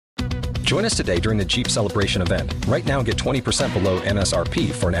Join us today during the Jeep Celebration event. Right now, get 20% below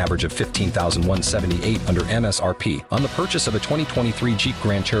MSRP for an average of $15,178 under MSRP on the purchase of a 2023 Jeep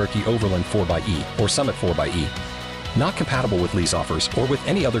Grand Cherokee Overland 4xE or Summit 4xE. Not compatible with lease offers or with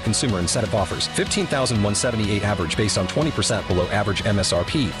any other consumer incentive offers. $15,178 average based on 20% below average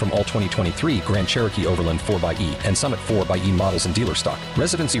MSRP from all 2023 Grand Cherokee Overland 4xE and Summit 4xE models in dealer stock.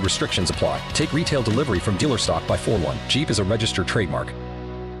 Residency restrictions apply. Take retail delivery from dealer stock by 4/1. Jeep is a registered trademark.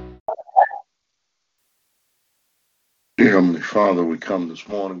 Dear Heavenly Father, we come this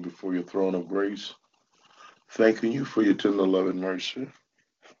morning before your throne of grace, thanking you for your tender love and mercy.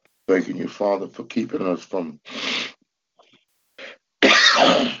 Thanking you, Father, for keeping us from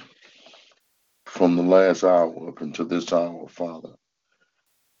the last hour up until this hour, Father.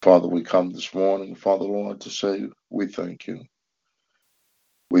 Father, we come this morning, Father Lord, to say we thank you.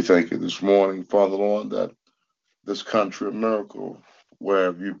 We thank you this morning, Father Lord, that this country, America,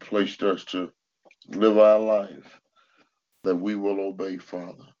 where you placed us to live our life, that we will obey,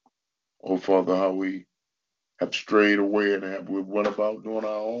 Father. Oh, Father, how we have strayed away and have we went about doing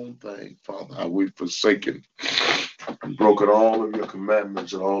our own thing, Father, how we've forsaken and broken all of your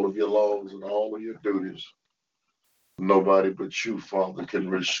commandments and all of your laws and all of your duties. Nobody but you, Father, can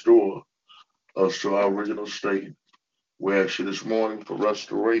restore us to our original state. We ask you this morning for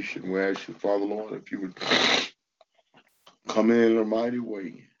restoration. We ask you, Father Lord, if you would come in a mighty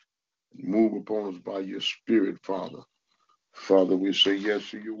way and move upon us by your Spirit, Father. Father, we say yes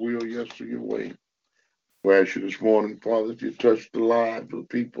to your will, yes to your way. We ask you this morning, Father, if you touch the lives of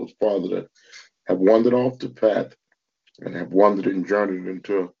people, Father, that have wandered off the path and have wandered and journeyed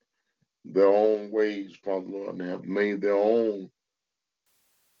into their own ways, Father Lord, and have made their own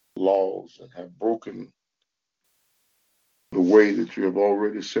laws and have broken the way that you have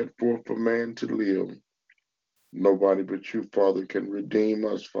already set forth for man to live. Nobody but you, Father, can redeem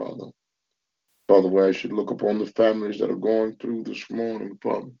us, Father. Father, we ask you to look upon the families that are going through this morning,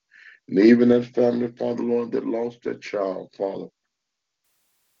 Father. And even that family, Father Lord, that lost their child, Father.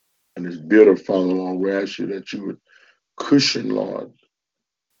 And it's bitter, Father Lord. We ask you that you would cushion, Lord.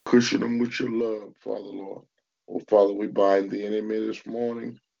 Cushion them with your love, Father Lord. Oh, Father, we bind the enemy this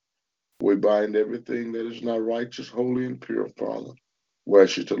morning. We bind everything that is not righteous, holy, and pure, Father. We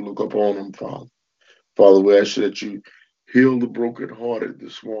ask you to look upon them, Father. Father, we ask you that you heal the brokenhearted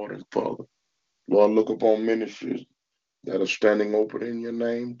this morning, Father. Lord, look upon ministries that are standing open in your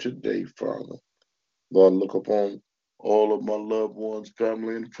name today, Father. Lord, look upon all of my loved ones,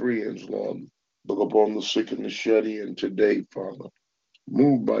 family, and friends, Lord. Look upon the sick and the shed in today, Father.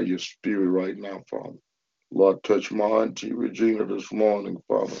 Move by your Spirit right now, Father. Lord, touch my auntie Regina this morning,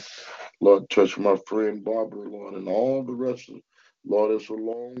 Father. Lord, touch my friend Barbara, Lord, and all the rest of them. Lord, it's a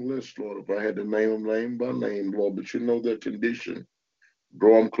long list, Lord, if I had to name them name by name, Lord, but you know their condition.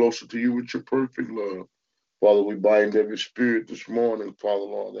 Draw them closer to you with your perfect love. Father, we bind every spirit this morning, Father,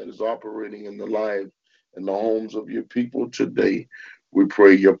 Lord, that is operating in the lives and the homes of your people today. We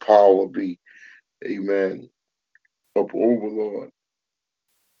pray your power be, amen, up over, Lord,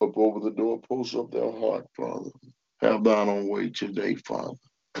 up over the doorposts of their heart, Father. Have thine own way today, Father.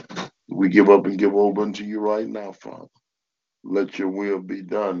 We give up and give over unto you right now, Father. Let your will be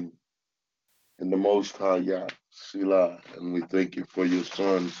done in the Most High Yah, Selah. And we thank you for your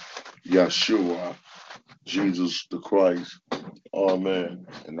Son, Yeshua, Jesus the Christ. Amen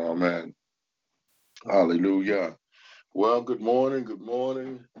and amen. Hallelujah. Well, good morning. Good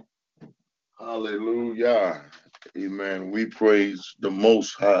morning. Hallelujah. Amen. We praise the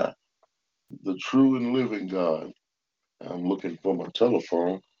Most High, the true and living God. I'm looking for my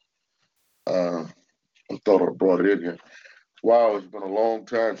telephone. I thought I brought it in here. Wow, it's been a long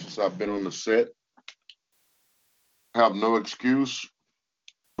time since I've been on the set. I have no excuse,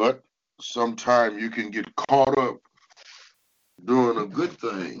 but sometimes you can get caught up doing a good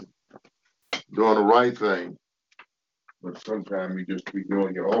thing, doing the right thing, but sometimes you just be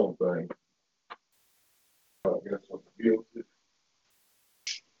doing your own thing. I guess I'm guilty.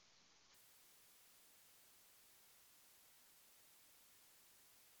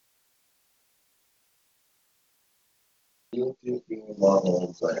 Guilty of doing my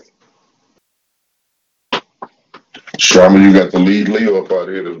own thing. Sharma, you got the lead Leo up out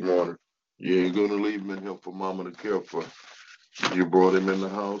here this morning. You ain't gonna leave him in here for mama to care for. You brought him in the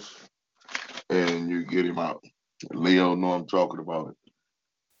house and you get him out. Leo know I'm talking about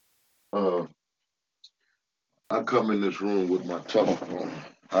it. I come in this room with my telephone.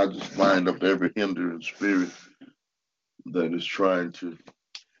 I just bind up every hindering spirit that is trying to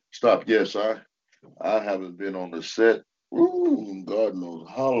stop. Yes, I haven't been on the set. Ooh, God knows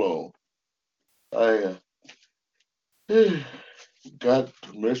how long. I got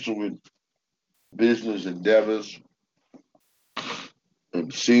to mess with business endeavors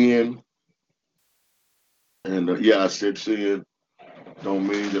and sin. And yeah, I said sin. Don't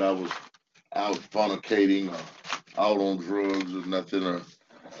mean that I was out fornicating or out on drugs or nothing, or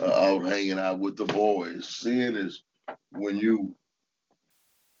out hanging out with the boys. Sin is when you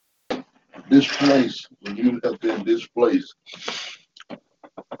displaced, when you have been displaced,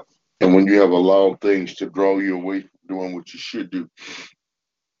 and when you have allowed things to draw you away from doing what you should do.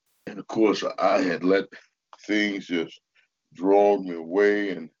 And of course, I had let things just draw me away.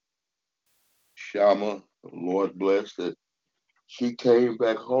 And Shama, the Lord bless that she came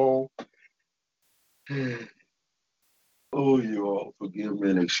back home. Oh, you all forgive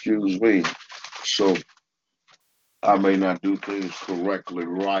me and excuse me. So I may not do things correctly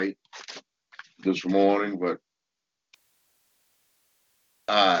right this morning, but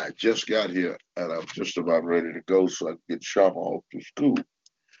I just got here and I'm just about ready to go so I can get Shama off to school.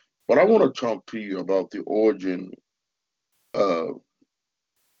 But I want to talk to you about the origin of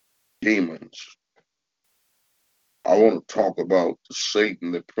demons. I want to talk about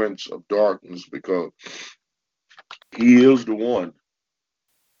Satan, the prince of darkness, because he is the one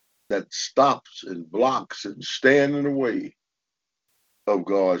that stops and blocks and stands in the way of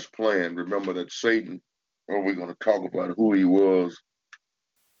God's plan. Remember that Satan, well, we're going to talk about who he was,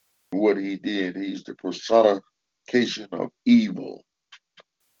 what he did. He's the personification of evil.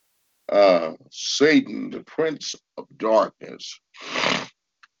 Satan, the prince of darkness.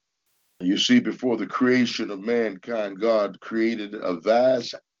 You see, before the creation of mankind, God created a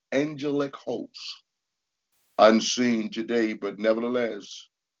vast angelic host, unseen today, but nevertheless,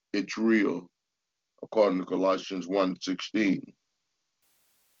 it's real, according to Colossians 1:16.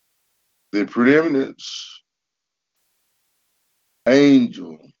 The preeminence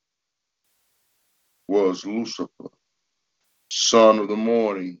angel was Lucifer, son of the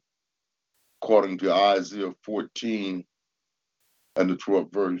morning, according to Isaiah 14 and the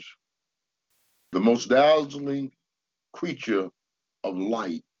 12th verse. The most dazzling creature of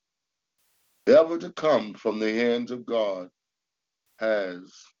light ever to come from the hands of God has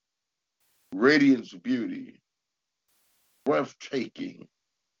radiance, beauty, breathtaking,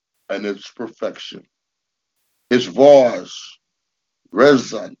 and its perfection. His voice,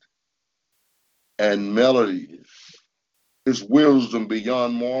 resonant and melodies, his wisdom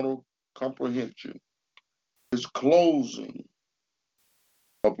beyond mortal comprehension, his closing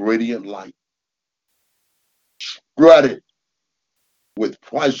of radiant light, studded with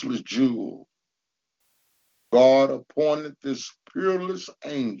priceless jewels. God appointed this peerless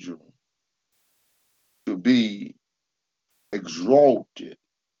angel to be exalted,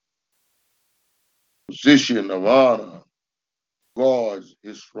 position of honor, guards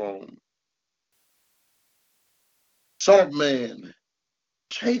his throne. Son of man,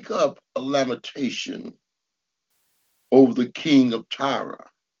 take up a lamentation over the king of Tyre,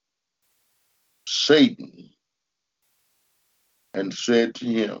 Satan, and said to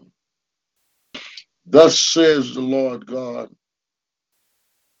him, thus says the Lord God,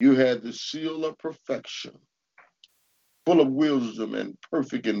 you had the seal of perfection, full of wisdom and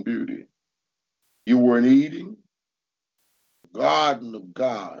perfect in beauty. You were in Eden, garden of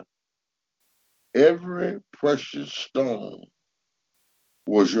God. Every precious stone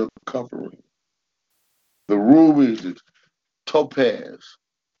was your covering. The rubies, the topaz,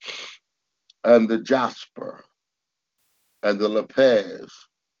 and the jasper, and the lapis,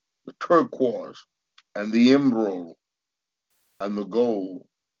 the turquoise, and the emerald, and the gold.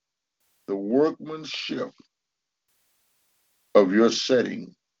 The workmanship of your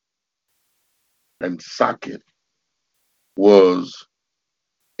setting and socket was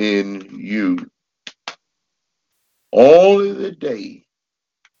in you. Only the day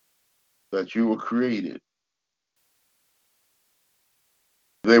that you were created,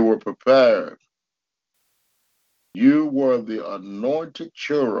 they were prepared. You were the anointed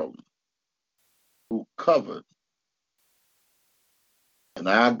cherub who covered, and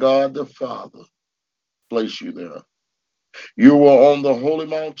our God the Father placed you there. You were on the holy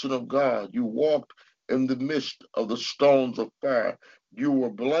mountain of God. You walked in the midst of the stones of fire. You were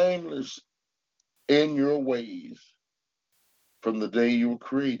blameless in your ways from the day you were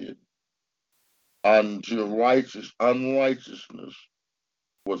created until unrighteousness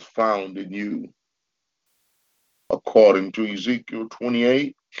was found in you. According to Ezekiel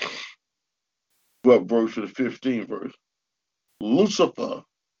 28, 12 verse to the 15th verse. Lucifer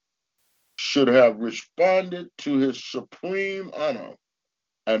should have responded to his supreme honor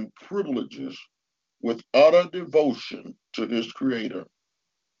and privileges with utter devotion to his creator.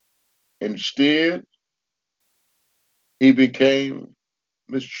 Instead, he became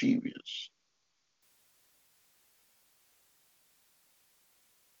mischievous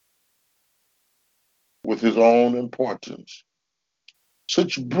with his own importance.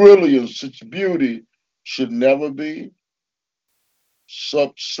 Such brilliance, such beauty should never be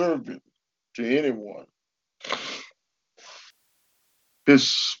subservient to anyone.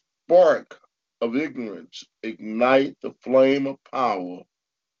 His spark of ignorance ignite the flame of power.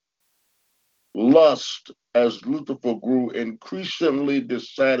 Lust, as Lucifer grew increasingly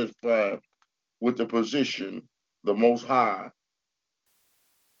dissatisfied with the position the Most High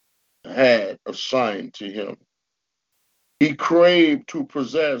had assigned to him. He craved to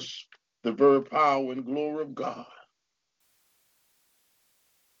possess the very power and glory of God,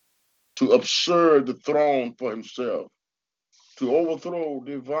 to usurp the throne for himself, to overthrow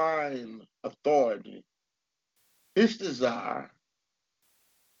divine authority. His desire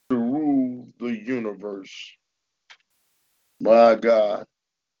to rule the universe. My God,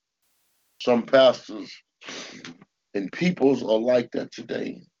 some pastors and peoples are like that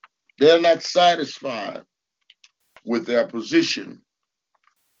today. They're not satisfied with their position.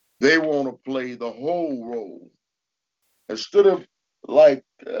 They want to play the whole role. Instead of like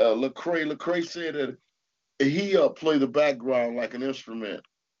Lecrae said that he play the background like an instrument.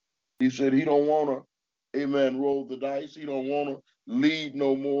 He said he don't want to, amen, roll the dice. He don't want to lead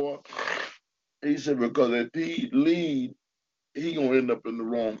no more. He said because if he lead, he gonna end up in the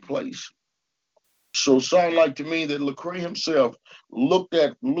wrong place. So sound like to me that Lecrae himself looked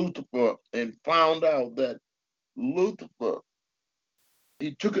at Lucifer and found out that Lucifer,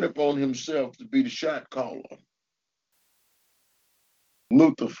 he took it upon himself to be the shot caller.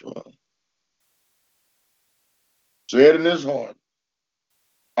 Lucifer said in his heart,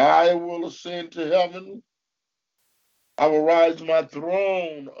 I will ascend to heaven. I will rise my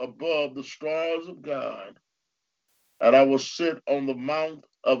throne above the stars of God, and I will sit on the mount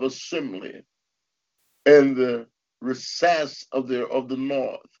of assembly in the recess of the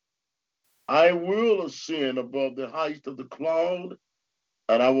north. I will ascend above the height of the cloud,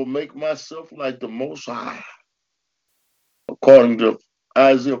 and I will make myself like the Most High, according to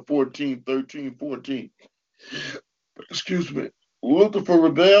Isaiah 14, 13, 14. Excuse me. Lucifer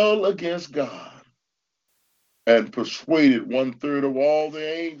rebelled against God and persuaded 1/3 of all the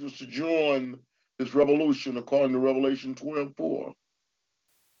angels to join this revolution, according to Revelation 12:4.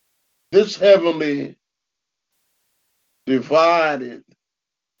 This heavenly divided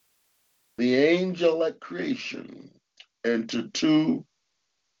the angelic creation into two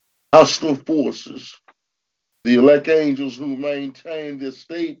hostile forces: the elect angels who maintain their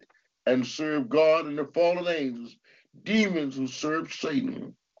state and serve God, and the fallen angels, demons who serve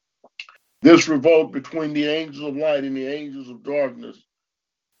Satan. This revolt between the angels of light and the angels of darkness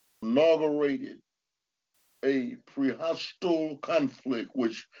inaugurated a pre-hostile conflict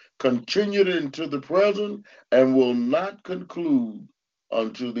which continued into the present and will not conclude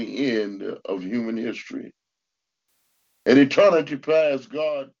until the end of human history. In eternity past,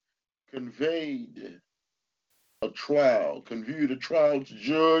 God conveyed a trial to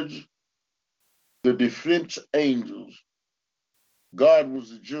judge the defense angels. God was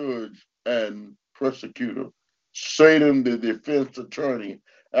the judge and prosecutor. Satan, the defense attorney.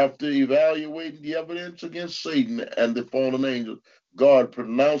 After evaluating the evidence against Satan and the fallen angels, God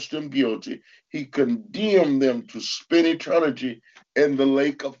pronounced them guilty. He condemned them to spend eternity in the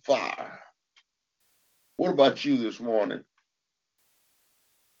lake of fire. What about you this morning?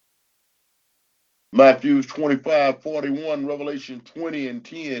 Matthew 25:41, Revelation 20 and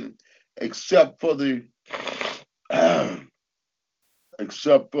 10, except for the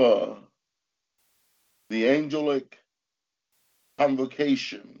angelic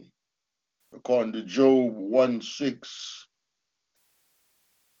convocation, according to Job 1:6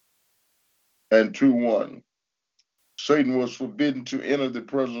 and 2:1. Satan was forbidden to enter the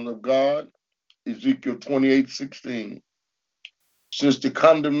presence of God, Ezekiel 28:16. Since the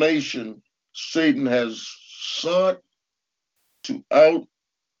condemnation, Satan has sought to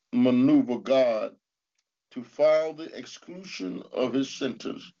outmaneuver God to file the exclusion of his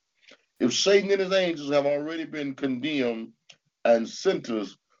sentence. If Satan and his angels have already been condemned and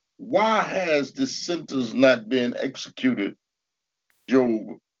sentenced, why has this sentence not been executed?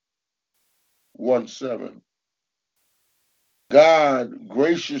 Job 1:7. God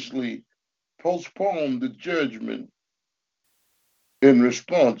graciously postponed the judgment in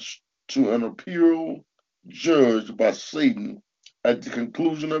response to an appeal judged by Satan at the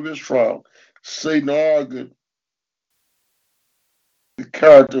conclusion of his trial. Satan argued the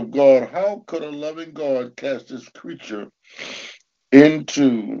character of God. How could a loving God cast his creature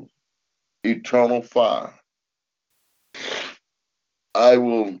into eternal fire? I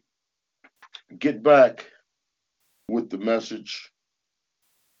will get back with the message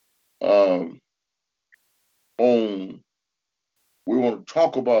we want to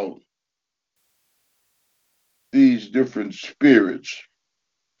talk about these different spirits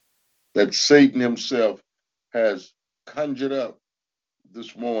that Satan himself has conjured up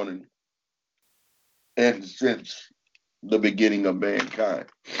this morning and since the beginning of mankind.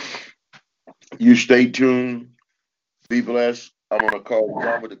 You stay tuned. Be blessed. I'm going to call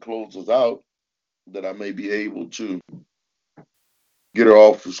Mama to close us out, that I may be able to get her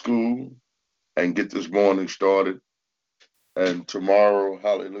off to school and get this morning started. And tomorrow,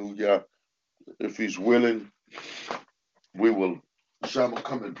 hallelujah, if he's willing, we will, Shama,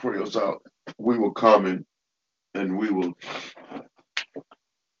 come and pray us out. We will come and we will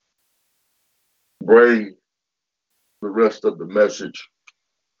bring the rest of the message.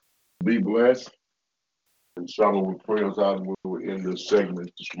 Be blessed. And Shama will pray us out, and we will end this segment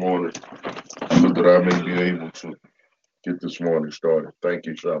this morning so that I may be able to get this morning started. Thank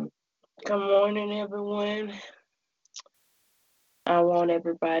you, Shama. Good morning, everyone. I want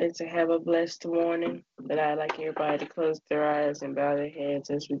everybody to have a blessed morning, but I'd like everybody to close their eyes and bow their heads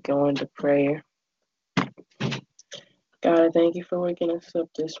as we go into prayer. God, I thank you for waking us up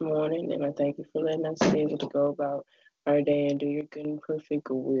this morning, and I thank you for letting us be able to go about our day and do your good and perfect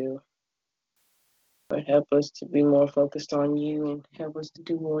will. Lord, help us to be more focused on you and help us to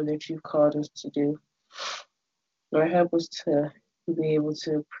do more that you've called us to do. Lord, help us to be able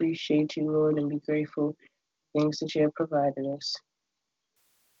to appreciate you, Lord, and be grateful for things that you have provided us.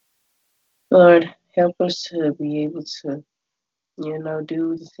 Lord, help us to be able to,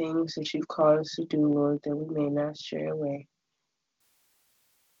 do the things that you've called us to do, Lord, that we may not stray away.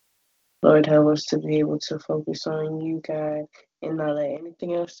 Lord, help us to be able to focus on you, God, and not let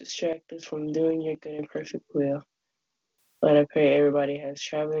anything else distract us from doing your good and perfect will. Lord, I pray everybody has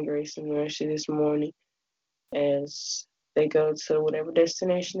traveling grace and mercy this morning as they go to whatever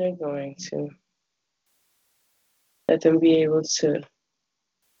destination they're going to. Let them be able to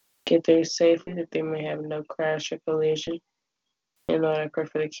get there safely, that they may have no crash or collision. And Lord, I pray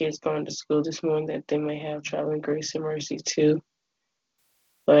for the kids going to school this morning that they may have traveling grace and mercy too.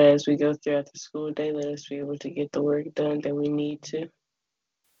 But as we go throughout the school day, let us be able to get the work done that we need to.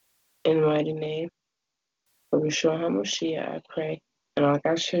 In the mighty name of Yeshua HaMashiach, I pray. And all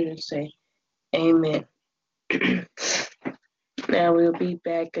God's children say, Amen. Now we'll be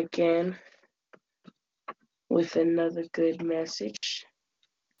back again with another good message.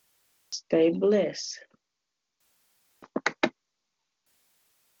 Stay blessed.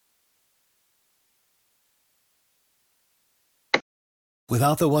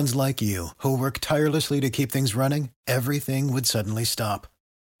 Without the ones like you, who work tirelessly to keep things running, everything would suddenly stop.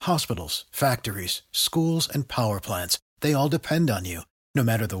 Hospitals, factories, schools, and power plants, they all depend on you. No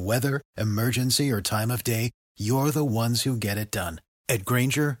matter the weather, emergency, or time of day, you're the ones who get it done. At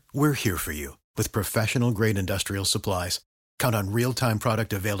Grainger, we're here for you with professional-grade industrial supplies. Count on real-time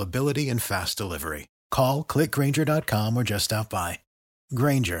product availability and fast delivery. Call, click Grainger.com, or just stop by.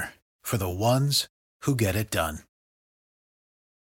 Grainger, for the ones who get it done.